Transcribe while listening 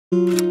Hey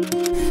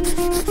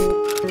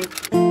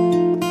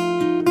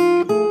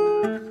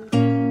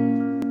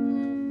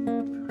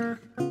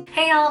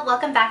y'all,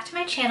 welcome back to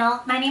my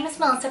channel. My name is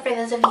Melissa for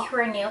those of you who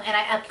are new, and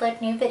I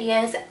upload new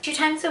videos 2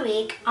 times a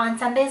week on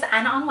Sundays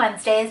and on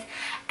Wednesdays.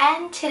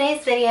 And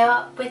today's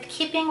video, with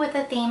keeping with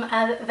the theme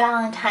of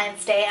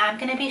Valentine's Day, I'm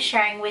going to be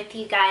sharing with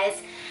you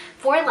guys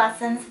 4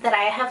 lessons that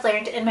I have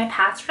learned in my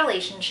past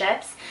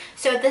relationships.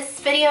 So this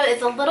video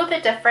is a little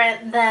bit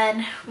different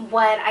than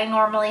what I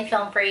normally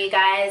film for you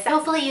guys.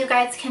 Hopefully you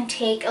guys can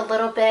take a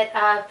little bit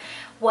of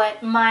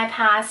what my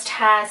past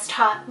has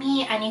taught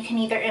me, and you can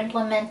either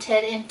implement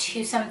it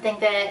into something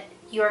that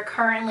you're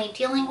currently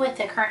dealing with,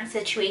 the current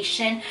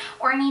situation,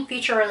 or any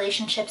future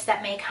relationships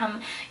that may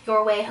come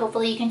your way.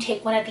 Hopefully you can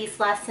take one of these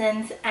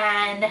lessons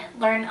and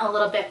learn a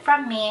little bit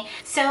from me.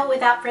 So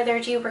without further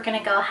ado, we're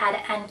gonna go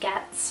ahead and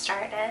get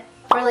started.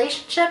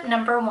 Relationship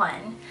number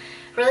 1.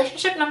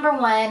 Relationship number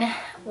 1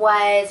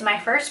 was my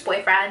first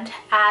boyfriend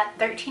at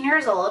 13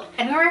 years old,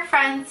 and we were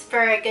friends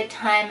for a good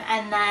time,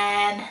 and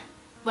then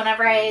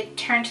whenever I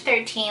turned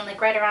 13,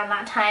 like right around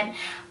that time,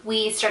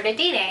 we started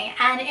dating,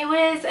 and it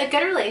was a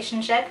good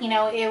relationship. You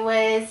know, it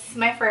was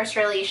my first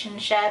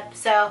relationship,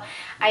 so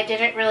I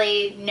didn't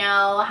really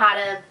know how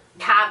to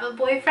have a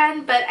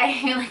boyfriend, but I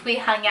knew, like, we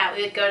hung out,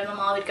 we would go to the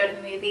mall, we'd go to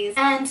the movies.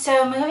 And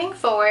so moving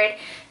forward,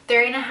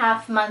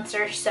 3.5 months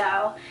or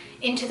so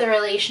into the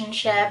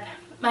relationship,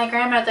 my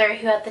grandmother,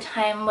 who at the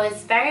time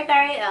was very,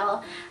 very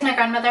ill, my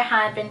grandmother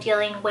had been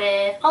dealing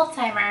with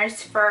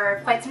Alzheimer's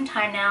for quite some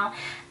time now,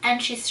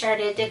 and she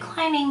started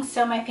declining,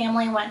 so my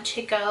family went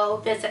to go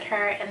visit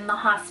her in the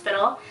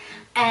hospital,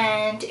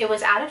 and it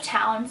was out of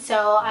town.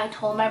 So I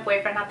told my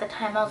boyfriend at the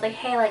time, I was like,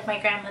 hey, like, my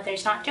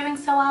grandmother's not doing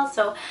so well,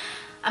 so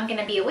I'm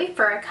gonna be away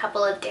for a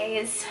couple of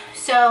days.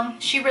 So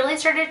she really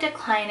started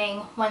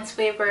declining once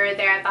we were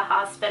there at the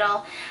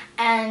hospital,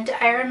 and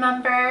I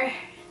remember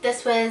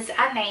this was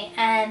at night,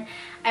 and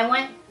I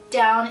went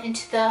down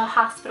into the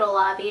hospital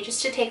lobby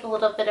just to take a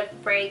little bit of a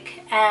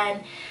break,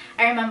 and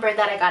I remember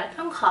that I got a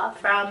phone call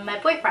from my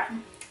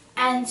boyfriend.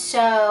 And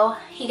so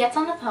he gets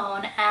on the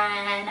phone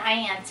and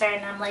I answer,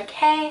 and I'm like,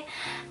 hey,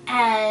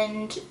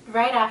 and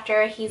right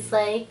after he's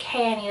like,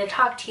 hey, I need to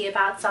talk to you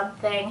about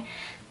something.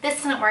 This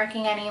isn't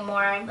working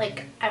anymore,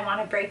 like, I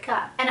want to break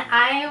up. And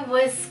I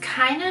was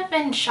kind of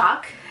in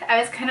shock. I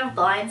was kind of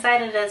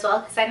blindsided as well,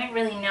 because I didn't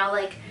really know,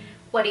 like,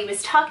 what he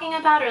was talking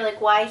about, or like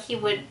why he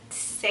would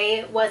say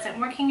it wasn't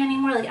working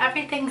anymore. Like,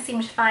 everything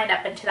seemed fine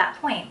up until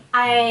that point.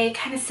 I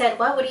kind of said,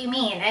 what do you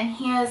mean? And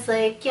he was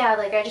like, yeah,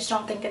 like, I just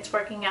don't think it's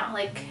working out,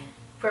 like,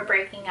 we're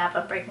breaking up,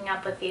 I'm breaking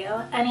up with you.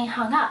 And he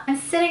hung up. I'm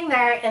sitting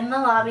there in the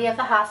lobby of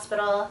the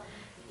hospital,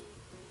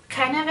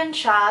 kind of in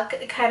shock,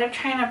 kind of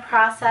trying to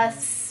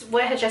process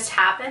what had just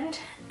happened.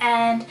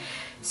 And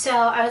so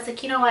I was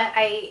like, you know what,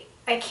 I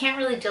can't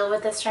really deal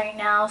with this right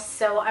now,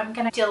 so I'm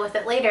gonna deal with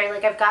it later.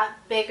 Like, I've got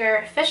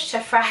bigger fish to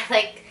fry.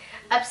 Like,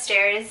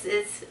 upstairs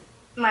is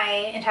my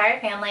entire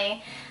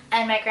family,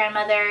 and my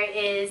grandmother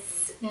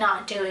is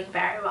not doing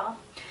very well.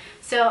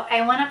 So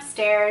I went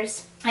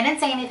upstairs. I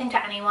didn't say anything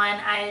to anyone.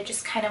 I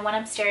just kind of went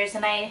upstairs,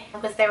 and I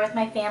was there with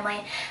my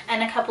family,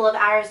 and a couple of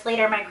hours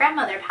later my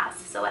grandmother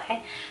passes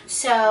away.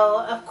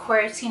 So of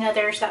course, you know,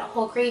 there's that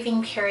whole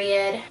grieving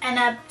period, and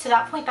up to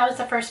that point that was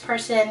the first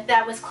person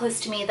that was close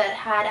to me that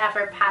had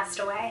ever passed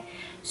away.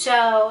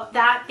 So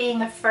that being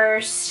the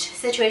first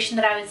situation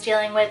that I was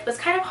dealing with was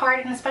kind of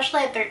hard, and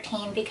especially at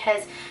 13,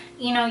 because,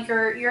 you know,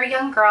 you're a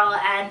young girl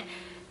and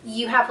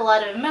you have a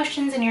lot of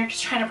emotions and you're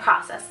just trying to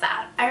process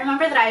that. I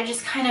remember that I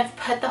just kind of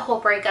put the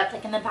whole breakup,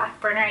 like, in the back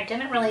burner. I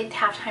didn't really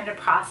have time to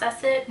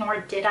process it, nor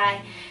did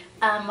I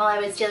while I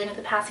was dealing with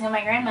the passing of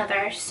my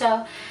grandmother.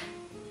 So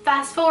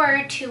fast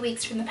forward 2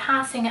 weeks from the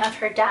passing of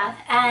her death,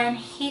 and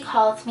he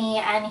calls me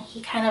and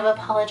he kind of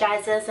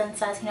apologizes and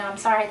says, you know, I'm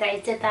sorry that I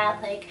did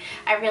that. Like,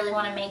 I really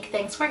want to make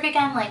things work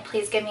again. Like,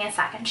 please give me a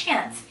second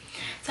chance.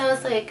 So I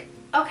was like,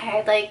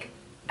 okay, like,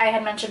 I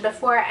had mentioned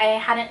before, I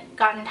hadn't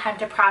gotten time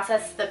to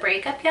process the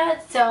breakup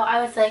yet, so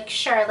I was like,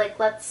 sure, like,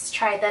 let's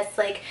try this,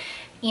 like,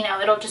 you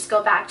know, it'll just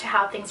go back to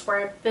how things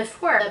were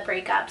before the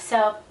breakup.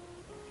 So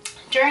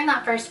during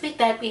that first week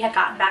that we had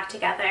gotten back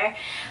together,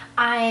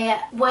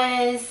 I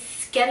was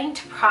getting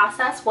to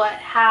process what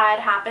had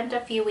happened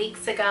a few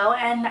weeks ago,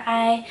 and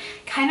I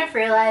kind of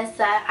realized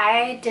that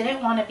I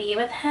didn't want to be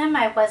with him.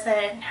 I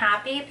wasn't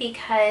happy,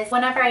 because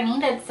whenever I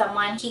needed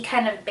someone, he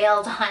kind of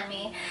bailed on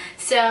me.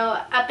 So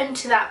up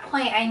until that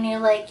point, I knew,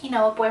 like, you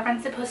know, a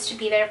boyfriend's supposed to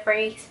be there for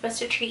you, he's supposed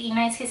to treat you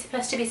nice, he's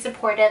supposed to be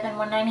supportive, and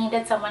when I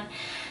needed someone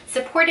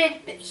supported,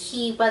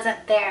 he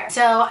wasn't there.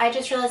 So I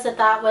just realized that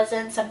that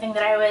wasn't something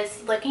that I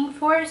was looking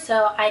for,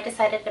 so I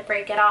decided to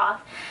break it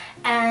off.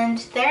 And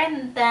there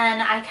and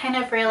then I kind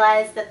of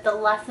realized that the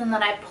lesson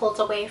that I pulled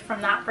away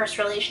from that first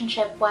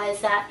relationship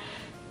was that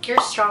you're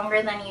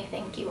stronger than you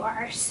think you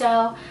are.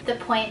 So the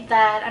point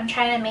that I'm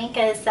trying to make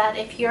is that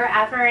if you're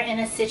ever in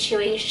a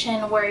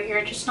situation where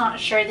you're just not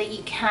sure that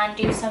you can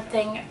do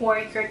something, or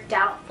you're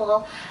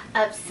doubtful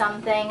of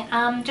something,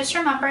 just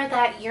remember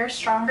that you're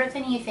stronger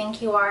than you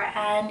think you are,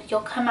 and you'll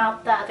come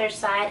out the other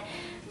side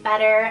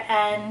better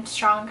and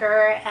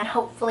stronger, and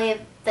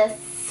hopefully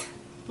this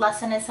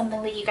lesson is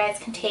something that you guys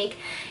can take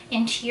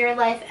into your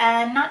life,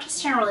 and not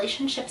just in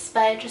relationships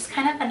but just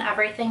kind of in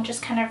everything.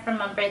 Just kind of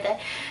remember that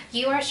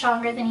you are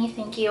stronger than you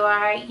think you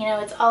are. You know,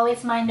 it's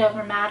always mind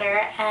over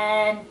matter,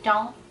 and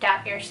don't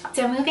doubt yourself.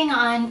 So moving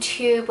on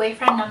to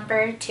boyfriend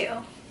number 2.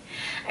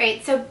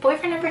 Alright, so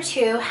boyfriend number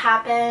 2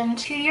 happened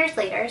 2 years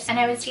later, and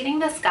I was dating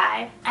this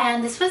guy,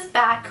 and this was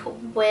back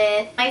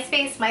with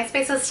MySpace.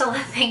 MySpace was still a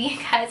thing, you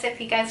guys.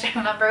 If you guys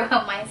remember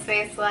what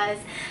MySpace was,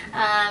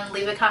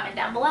 leave a comment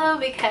down below,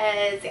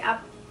 because yeah,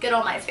 good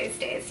old MySpace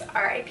days,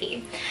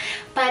 RIP.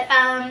 But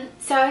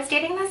so I was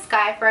dating this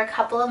guy for a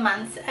couple of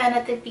months, and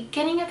at the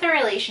beginning of the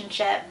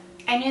relationship,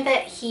 I knew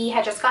that he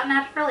had just gotten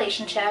out of a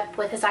relationship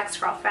with his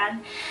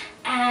ex-girlfriend,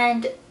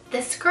 and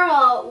this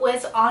girl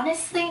was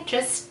honestly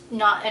just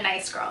not a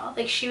nice girl.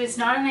 Like, she was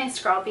not a nice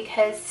girl,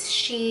 because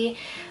she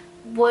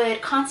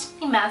would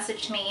constantly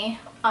message me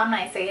on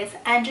MySpace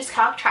and just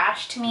talk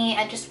trash to me,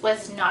 and just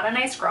was not a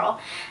nice girl.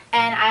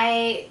 And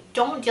I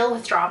don't deal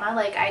with drama.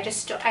 Like, I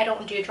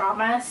don't do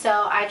drama, so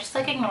I just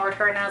like ignored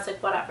her, and I was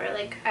like, whatever.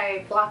 Like,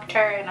 I blocked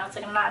her, and I was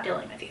like, I'm not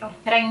dealing with you.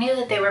 But I knew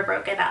that they were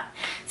broken up,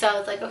 so I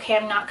was like, okay,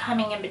 I'm not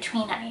coming in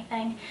between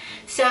anything.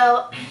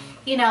 So,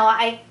 you know,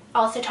 I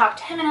also talked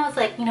to him, and I was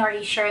like, you know, are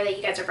you sure that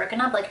you guys are broken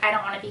up? Like, I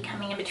don't want to be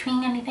coming in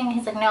between anything.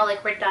 He's like, no,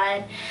 like, we're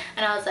done.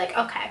 And I was like,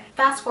 okay.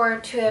 Fast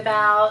forward to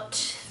about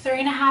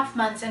 3.5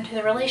 months into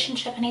the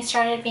relationship, and he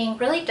started being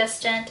really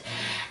distant,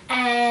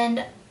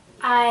 and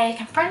I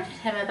confronted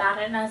him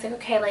about it, and I was like,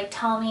 okay, like,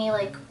 tell me,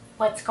 like,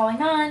 what's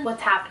going on,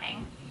 what's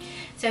happening.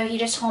 So he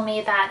just told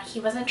me that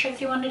he wasn't sure if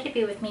he wanted to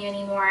be with me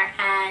anymore,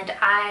 and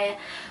I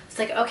was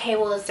like, okay,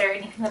 well, is there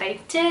anything that I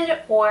did,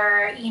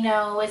 or, you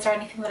know, is there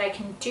anything that I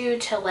can do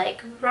to,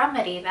 like,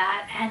 remedy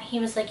that? And he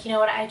was like, you know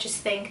what, I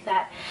just think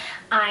that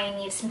I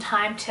need some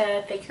time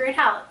to figure it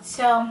out.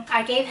 So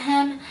I gave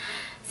him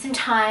some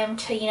time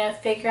to, you know,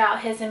 figure out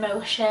his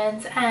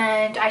emotions,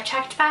 and I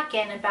checked back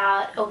in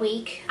about a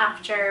week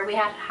after we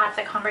had had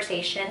the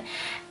conversation,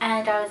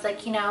 and I was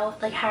like, you know,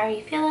 like, how are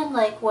you feeling?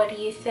 Like, what do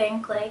you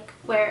think? Like,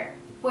 where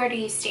do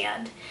you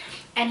stand?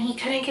 And he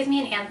couldn't give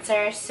me an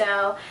answer,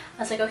 so I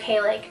was like,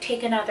 okay, like,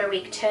 take another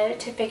week to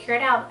figure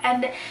it out.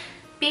 And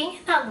being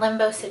in that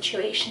limbo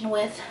situation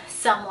with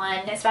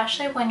someone,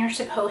 especially when you're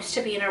supposed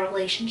to be in a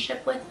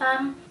relationship with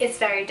them, it's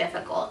very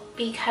difficult,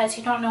 because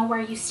you don't know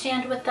where you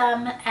stand with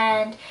them,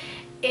 and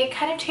it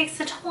kind of takes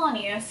a toll on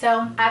you.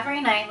 So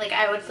every night, like,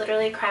 I would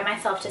literally cry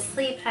myself to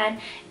sleep, and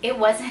it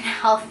wasn't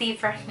healthy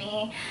for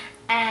me,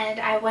 and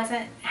I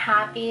wasn't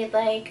happy.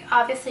 Like,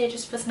 obviously it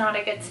just was not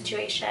a good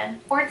situation.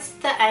 Towards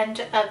the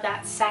end of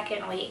that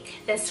second week,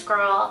 this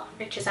girl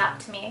reaches out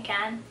to me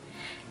again,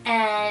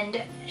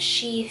 and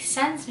she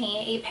sends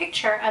me a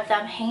picture of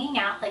them hanging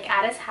out, like,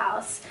 at his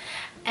house.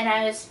 And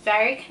I was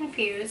very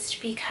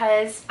confused,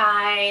 because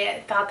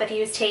I thought that he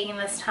was taking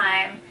this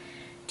time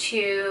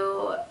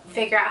to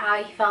figure out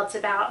how he felt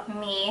about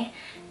me.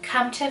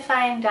 Come to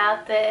find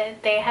out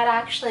that they had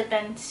actually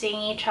been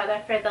seeing each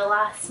other for the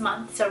last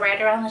month, so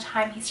right around the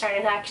time he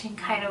started acting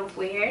kind of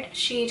weird.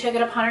 She took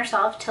it upon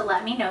herself to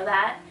let me know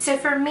that. So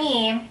for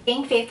me,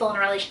 being faithful in a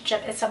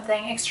relationship is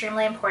something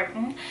extremely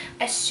important.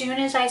 As soon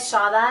as I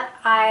saw that,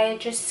 I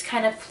just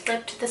kind of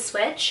flipped the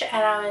switch,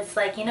 and I was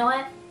like, you know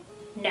what?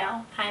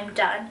 No, I'm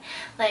done.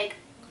 Like,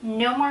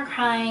 no more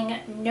crying,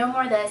 no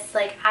more this.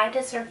 Like, I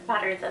deserve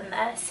better than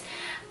this.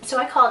 So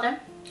I called him,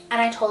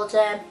 and I told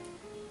him,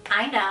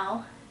 I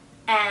know,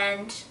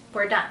 and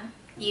we're done.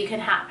 You can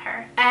have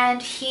her.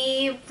 And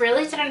he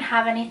really didn't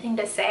have anything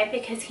to say,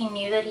 because he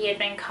knew that he had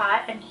been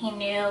caught, and he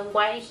knew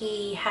what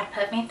he had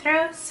put me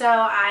through. So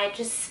I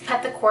just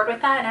cut the cord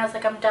with that, and I was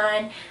like, I'm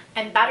done.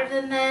 I'm better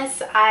than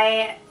this.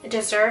 I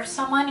deserve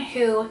someone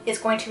who is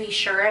going to be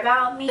sure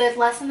about me. The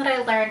lesson that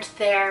I learned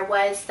there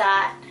was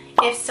that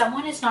if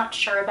someone is not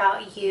sure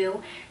about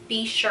you,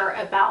 be sure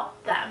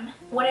about them.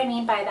 What I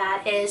mean by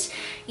that is,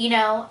 you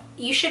know,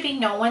 you should be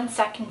no one's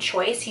second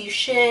choice. You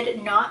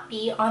should not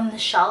be on the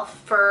shelf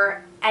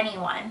for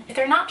anyone. If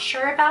they're not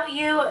sure about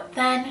you,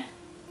 then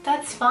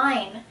that's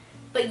fine.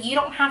 But you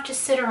don't have to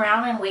sit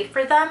around and wait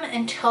for them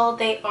until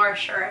they are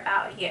sure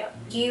about you.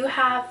 You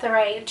have the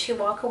right to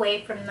walk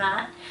away from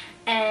that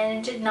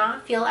and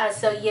not feel as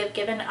though you have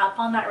given up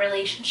on that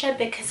relationship,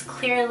 because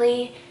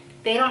clearly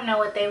they don't know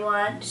what they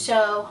want.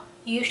 So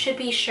you should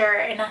be sure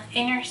enough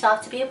in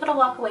yourself to be able to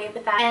walk away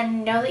with that,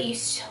 and know that you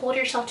hold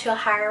yourself to a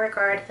higher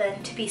regard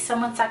than to be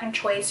someone's second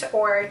choice,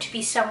 or to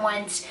be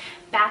someone's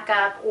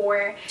backup,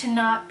 or to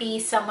not be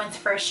someone's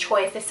first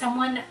choice. If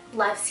someone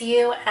loves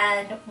you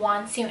and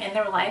wants you in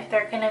their life,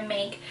 they're gonna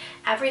make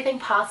everything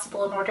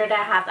possible in order to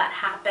have that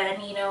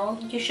happen. You know,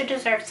 you should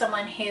deserve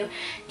someone who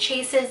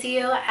chases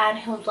you and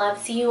who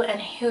loves you,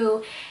 and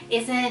who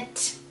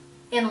isn't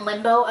in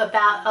limbo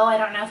about, oh, I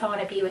don't know if I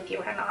want to be with you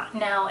or not.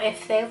 No,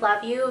 if they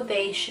love you,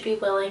 they should be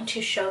willing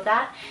to show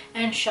that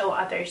and show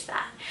others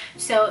that.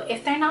 So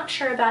if they're not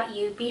sure about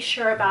you, be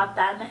sure about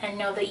them and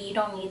know that you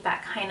don't need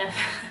that kind of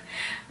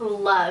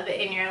love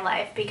in your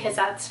life, because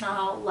that's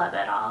not love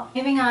at all.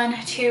 Moving on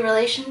to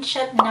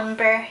relationship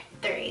number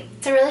 3.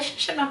 So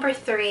relationship number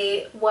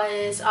 3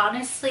 was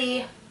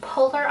honestly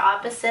polar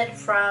opposite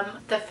from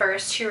the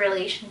first 2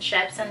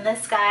 relationships, and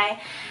this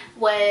guy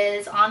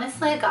was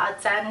honestly a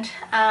godsend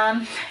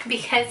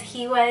because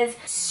he was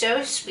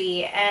so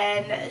sweet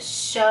and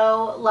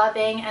so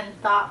loving and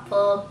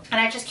thoughtful, and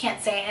I just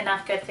can't say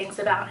enough good things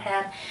about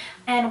him.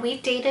 And we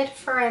dated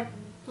for a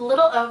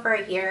little over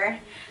a year,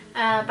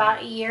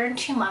 about a year and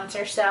 2 months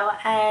or so,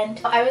 and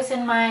I was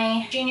in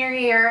my junior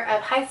year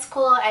of high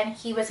school and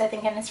he was, I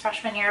think, in his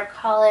freshman year of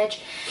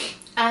college.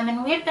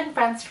 And we had been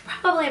friends for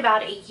probably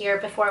about a year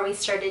before we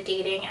started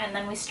dating, and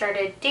then we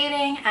started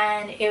dating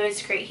and it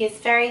was great. He's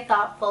very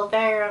thoughtful,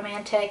 very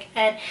romantic,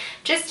 and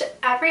just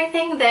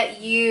everything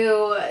that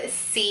you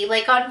see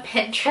like on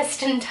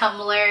Pinterest and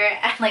Tumblr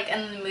and like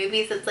in the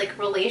movies, it's like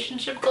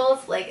relationship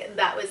goals, like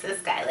that was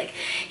this guy. Like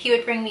he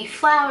would bring me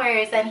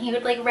flowers and he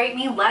would like write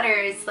me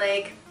letters.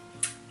 Like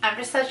I'm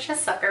just such a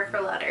sucker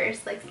for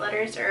letters. Like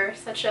letters are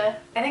such a,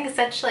 I think it's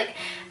such like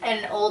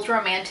an old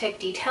romantic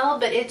detail,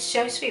 but it's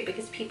so sweet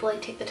because people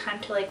like take the time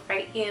to like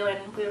write you, and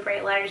we would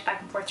write letters back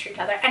and forth to each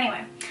other.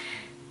 Anyway,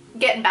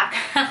 getting back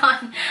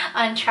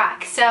on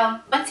track.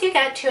 So once you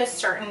get to a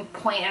certain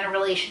point in a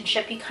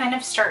relationship, you kind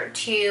of start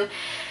to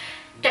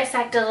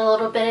dissect it a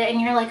little bit and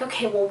you're like,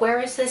 okay, well,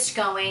 where is this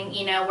going?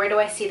 You know, where do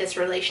I see this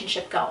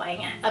relationship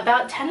going?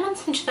 About 10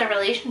 months into the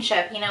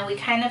relationship, you know, we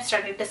kind of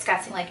started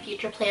discussing like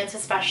future plans,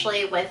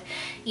 especially with,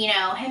 you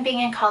know, him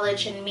being in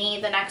college and me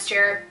the next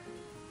year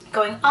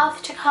going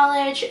off to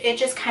college. It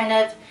just kind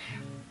of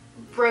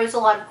rose a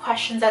lot of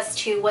questions as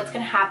to what's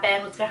going to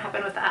happen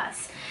with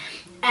us.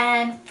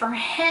 And for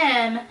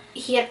him,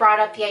 he had brought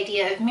up the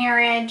idea of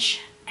marriage,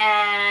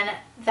 and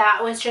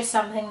that was just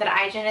something that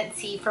I didn't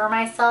see for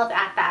myself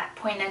at that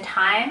point in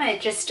time.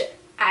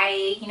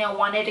 I you know,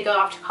 wanted to go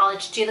off to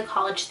college, do the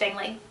college thing,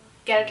 like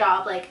get a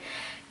job, like,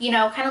 you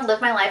know, kind of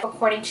live my life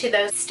according to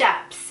those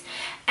steps.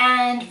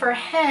 And for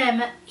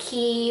him,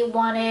 he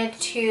wanted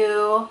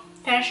to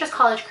finish his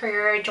college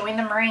career, join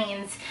the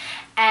Marines,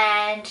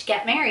 and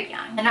get married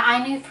young. And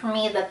I knew for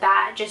me that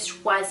that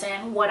just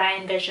wasn't what I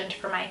envisioned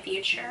for my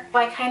future. So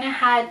I kind of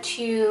had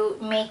to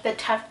make the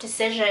tough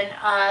decision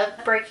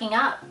of breaking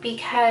up,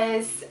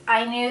 because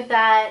I knew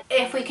that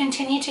if we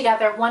continued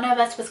together, one of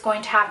us was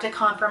going to have to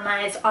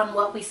compromise on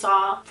what we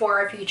saw for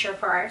our future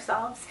for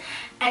ourselves.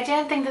 I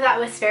didn't think that that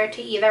was fair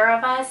to either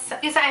of us,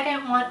 because I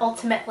didn't want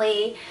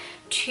ultimately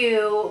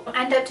to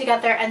end up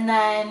together and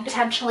then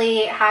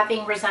potentially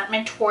having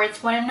resentment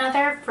towards one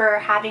another for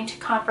having to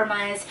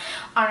compromise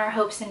on our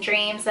hopes and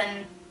dreams,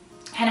 and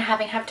kind of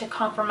have to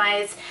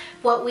compromise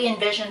what we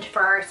envisioned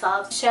for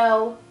ourselves.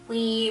 So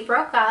we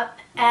broke up,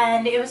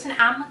 and it was an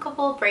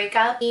amicable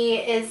breakup. He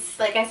is,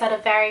 like I said, a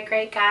very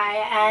great guy,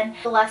 and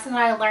the lesson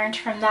that I learned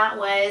from that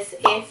was,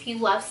 if you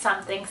love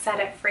something, set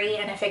it free,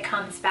 and if it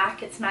comes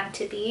back, it's meant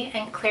to be.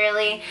 And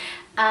clearly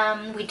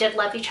we did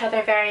love each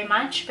other very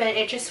much, but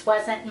it just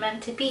wasn't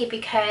meant to be,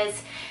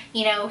 because,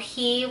 you know,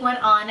 he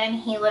went on and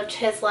he lived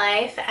his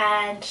life,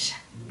 and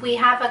we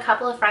have a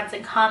couple of friends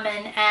in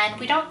common, and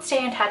we don't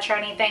stay in touch or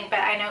anything, but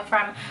I know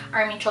from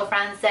our mutual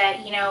friends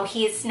that, you know,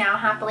 he's now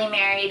happily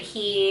married.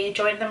 He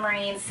joined the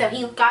Marines, so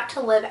he got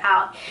to live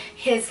out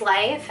his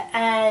life,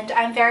 and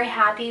I'm very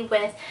happy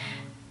with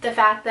the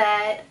fact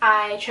that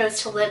I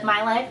chose to live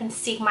my life and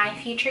seek my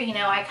future. You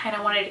know, I kind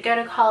of wanted to go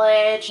to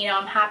college. You know,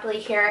 I'm happily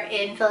here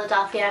in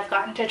Philadelphia. I've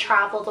gotten to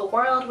travel the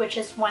world, which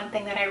is one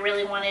thing that I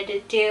really wanted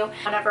to do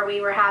whenever we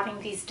were having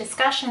these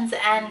discussions.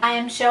 And I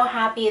am so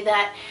happy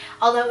that,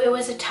 although it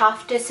was a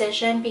tough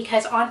decision,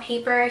 because on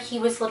paper he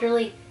was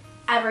literally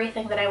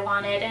everything that I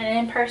wanted, and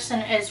in person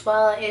as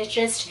well, it's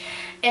just,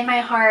 in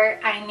my heart,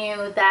 I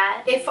knew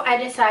that if I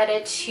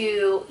decided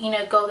to, you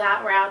know, go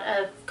that route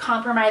of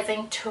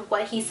compromising to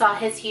what he saw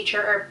his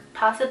future, or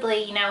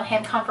possibly, you know,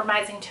 him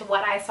compromising to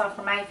what I saw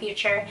for my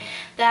future,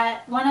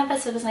 that one of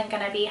us wasn't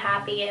going to be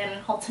happy,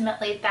 and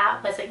ultimately that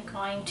wasn't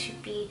going to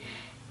be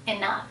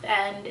enough,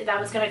 and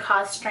that was going to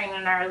cause strain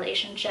in our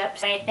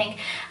relationships. And I think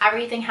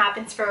everything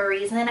happens for a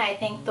reason. I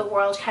think the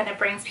world kind of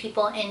brings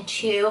people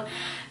into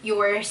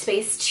your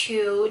space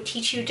to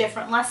teach you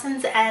different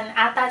lessons, and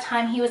at that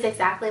time he was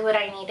exactly what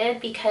I needed,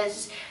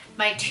 because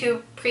my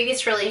 2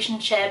 previous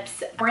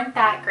relationships weren't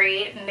that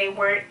great and they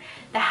weren't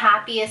the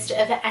happiest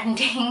of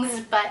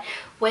endings, but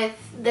with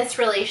this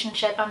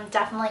relationship, I'm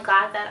definitely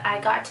glad that I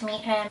got to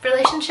meet him.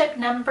 Relationship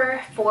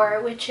number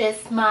 4, which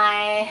is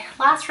my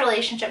last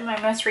relationship, my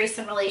most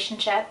recent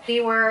relationship. We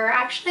were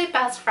actually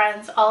best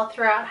friends all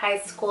throughout high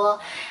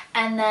school,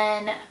 and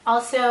then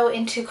also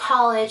into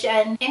college.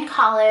 And in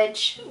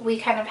college, we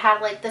kind of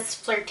had like this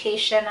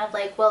flirtation of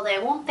like, will they,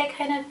 won't they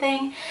kind of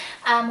thing.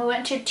 We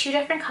went to 2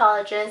 different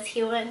colleges.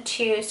 He went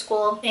to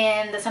school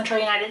in the central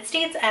United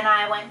States, and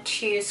I went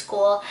to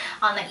school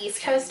on the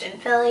East Coast in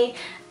Philly.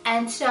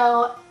 And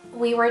so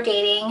we were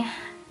dating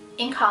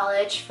in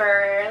college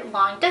for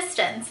long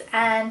distance,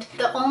 and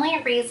the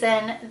only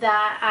reason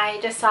that I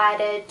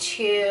decided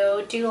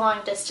to do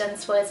long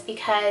distance was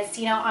because,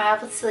 you know, I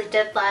obviously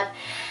did love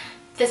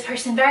this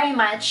person very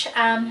much.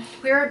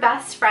 We were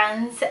best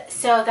friends,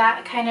 so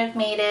that kind of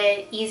made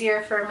it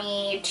easier for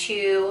me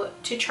to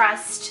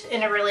trust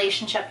in a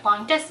relationship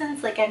long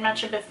distance. Like I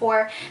mentioned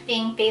before,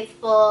 being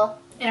faithful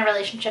in a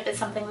relationship is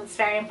something that's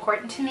very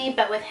important to me,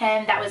 but with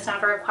him that was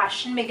never a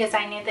question because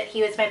I knew that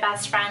he was my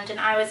best friend and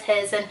I was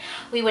his, and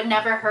we would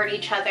never hurt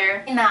each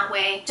other in that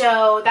way.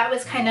 So that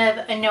was kind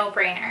of a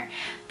no-brainer.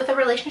 With a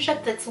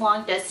relationship that's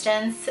long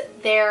distance,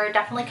 there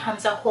definitely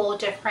comes a whole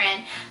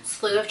different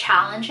slew of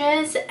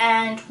challenges,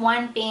 and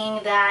one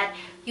being that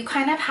you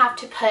kind of have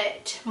to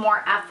put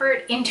more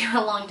effort into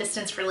a long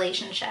distance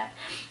relationship.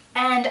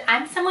 And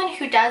I'm someone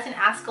who doesn't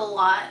ask a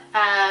lot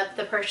of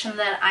the person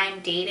that I'm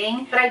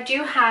dating, but I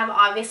do have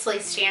obviously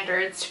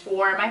standards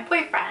for my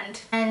boyfriend.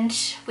 And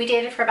we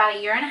dated for about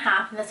 1.5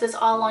 years, and this was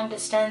all long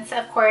distance.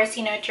 Of course,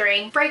 you know,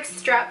 during breaks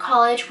throughout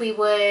college, we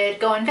would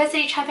go and visit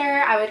each other.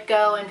 I would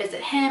go and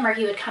visit him, or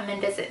he would come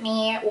and visit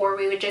me, or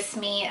we would just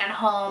meet at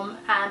home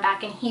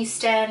back in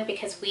Houston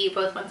because we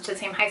both went to the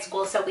same high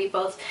school, so we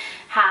both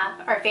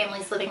have our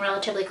families living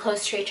relatively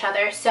close to each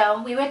other.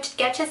 So we would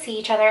get to see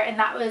each other, and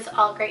that was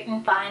all great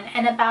and fun.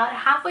 And about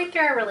halfway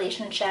through our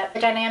relationship, the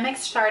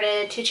dynamics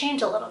started to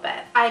change a little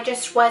bit. I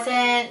just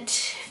wasn't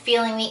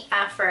feeling the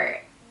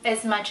effort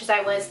as much as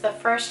I was the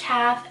first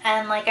half,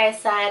 and like I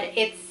said,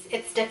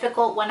 it's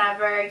difficult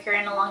whenever you're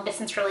in a long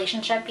distance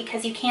relationship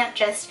because you can't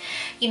just,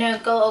 you know,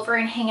 go over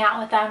and hang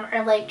out with them,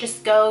 or like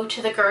just go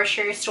to the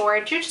grocery store.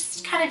 You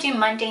just kind of do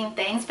mundane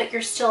things, but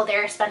you're still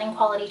there spending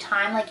quality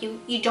time. Like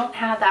you don't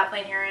have that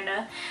when you're in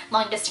a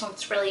long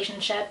distance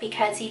relationship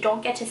because you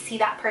don't get to see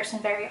that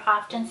person very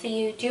often. So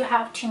you do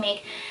have to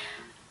make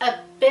a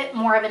bit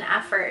more of an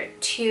effort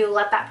to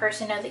let that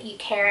person know that you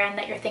care and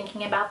that you're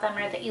thinking about them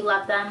or that you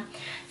love them.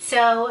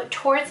 So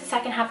towards the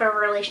second half of our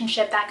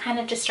relationship, that kind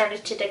of just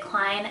started to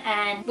decline,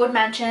 and would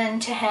mention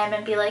to him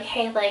and be like,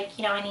 hey, like,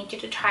 you know, I need you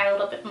to try a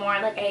little bit more.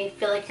 Like, I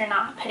feel like you're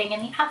not putting in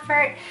the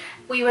effort.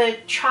 We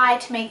would try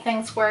to make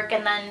things work,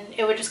 and then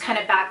it would just kind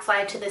of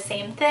backslide to the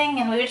same thing,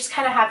 and we would just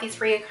kind of have these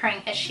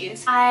reoccurring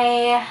issues.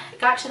 I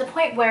got to the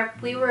point where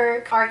we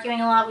were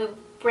arguing a lot. We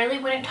really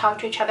wouldn't talk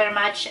to each other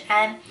much,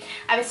 and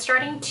I was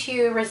starting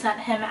to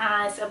resent him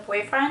as a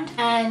boyfriend,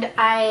 and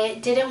I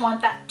didn't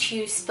want that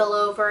to spill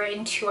over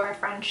into our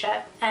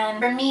friendship. And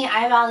for me,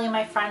 I value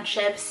my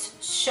friendships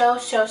so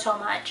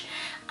much.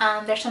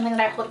 There's something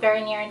that I hold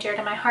very near and dear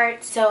to my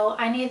heart, so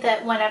I knew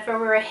that whenever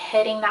we were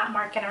hitting that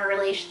mark in our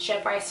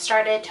relationship where I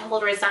started to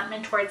hold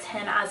resentment towards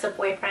him as a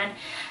boyfriend,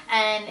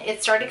 and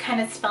it started kind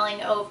of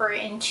spilling over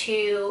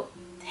into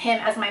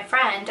him as my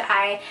friend,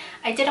 I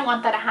didn't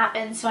want that to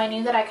happen. So I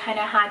knew that I kind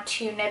of had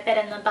to nip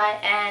it in the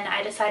butt, and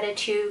I decided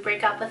to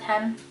break up with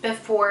him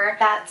before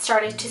that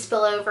started to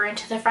spill over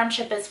into the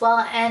friendship as well.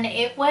 And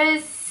it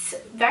was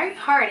very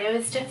hard. It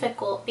was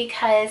difficult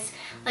because,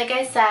 like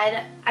I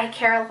said, I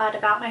care a lot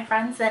about my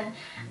friends, and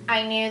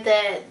I knew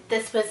that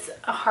this was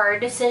a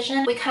hard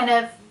decision. We kind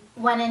of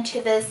went into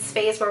this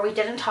phase where we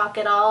didn't talk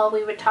at all.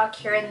 We would talk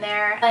here and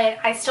there, but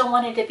I still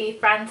wanted to be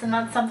friends, and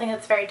that's something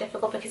that's very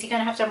difficult because you're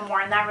gonna have to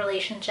mourn that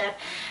relationship,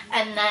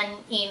 and then,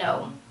 you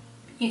know,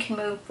 you can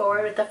move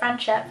forward with the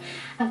friendship.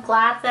 I'm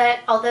glad that,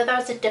 although that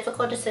was a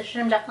difficult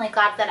decision, I'm definitely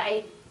glad that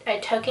I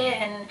took it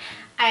and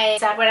I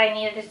said what I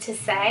needed to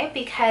say,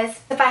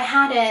 because if I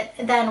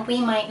hadn't, then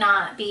we might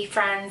not be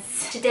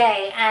friends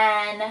today.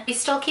 And we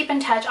still keep in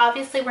touch.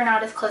 Obviously, we're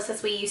not as close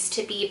as we used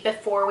to be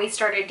before we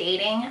started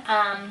dating,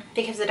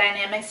 because the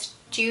dynamics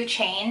do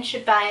change,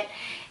 but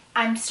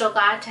I'm still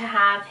glad to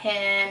have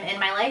him in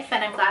my life,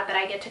 and I'm glad that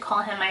I get to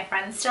call him my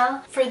friend still.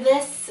 For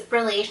this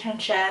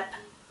relationship,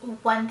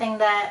 one thing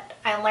that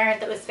I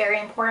learned that was very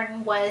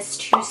important was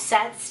to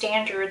set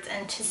standards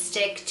and to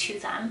stick to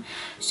them.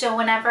 So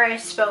whenever I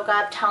spoke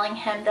up telling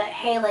him that,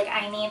 hey, like,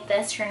 I need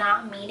this, you're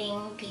not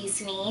meeting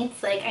these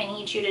needs, like, I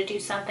need you to do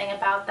something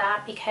about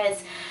that,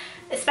 because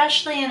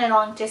especially in a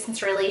long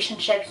distance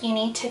relationship, you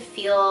need to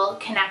feel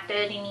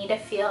connected. You need to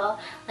feel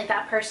like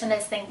that person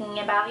is thinking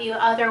about you.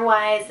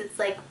 Otherwise, it's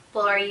like,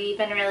 well, are you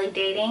even really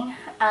dating?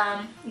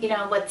 You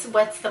know,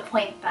 what's the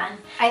point then?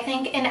 I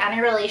think in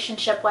any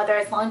relationship, whether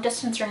it's long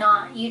distance or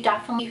not, you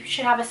definitely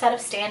should have a set of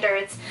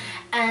standards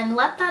and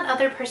let that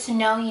other person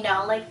know, you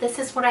know, like, this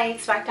is what I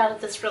expect out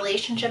of this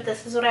relationship.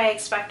 This is what I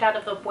expect out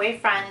of a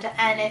boyfriend.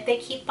 And if they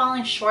keep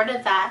falling short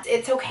of that,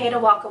 it's okay to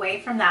walk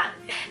away from that.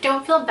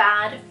 Don't feel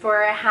bad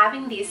for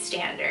having these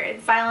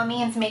standards. By all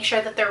means, make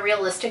sure that they're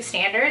realistic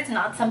standards,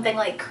 not something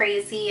like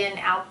crazy and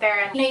out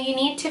there. And, you know, you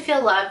need to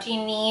feel loved.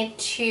 You need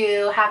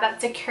to have that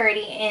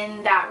security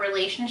in that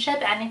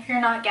relationship, and if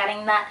you're not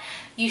getting that,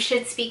 you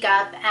should speak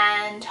up,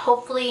 and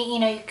hopefully, you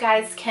know, you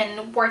guys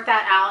can work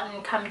that out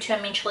and come to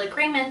a mutual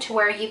agreement to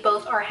where you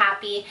both are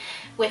happy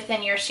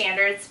within your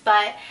standards.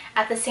 But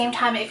at the same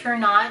time, if you're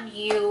not,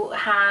 you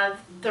have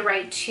the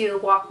right to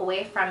walk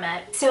away from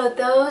it. So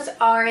those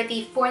are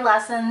the 4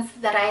 lessons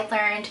that I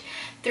learned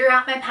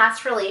throughout my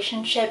past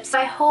relationships.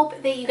 I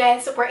hope that you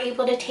guys were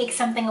able to take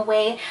something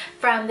away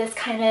from this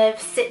kind of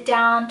sit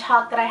down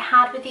talk that I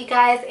had with you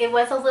guys. It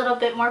was a little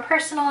bit more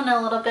personal and a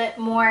little bit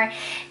more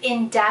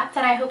in depth,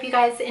 and I hope you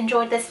guys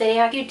enjoyed this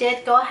video. If you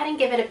did, go ahead and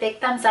give it a big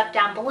thumbs up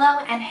down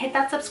below and hit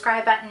that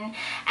subscribe button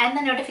and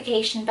the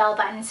notification bell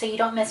button so you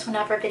don't miss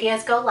whenever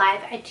videos go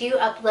live. I do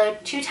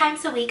upload 2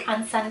 times a week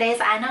on Sundays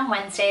and on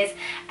Wednesdays,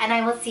 and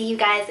I will see you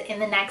guys in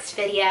the next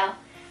video.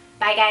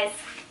 Bye guys.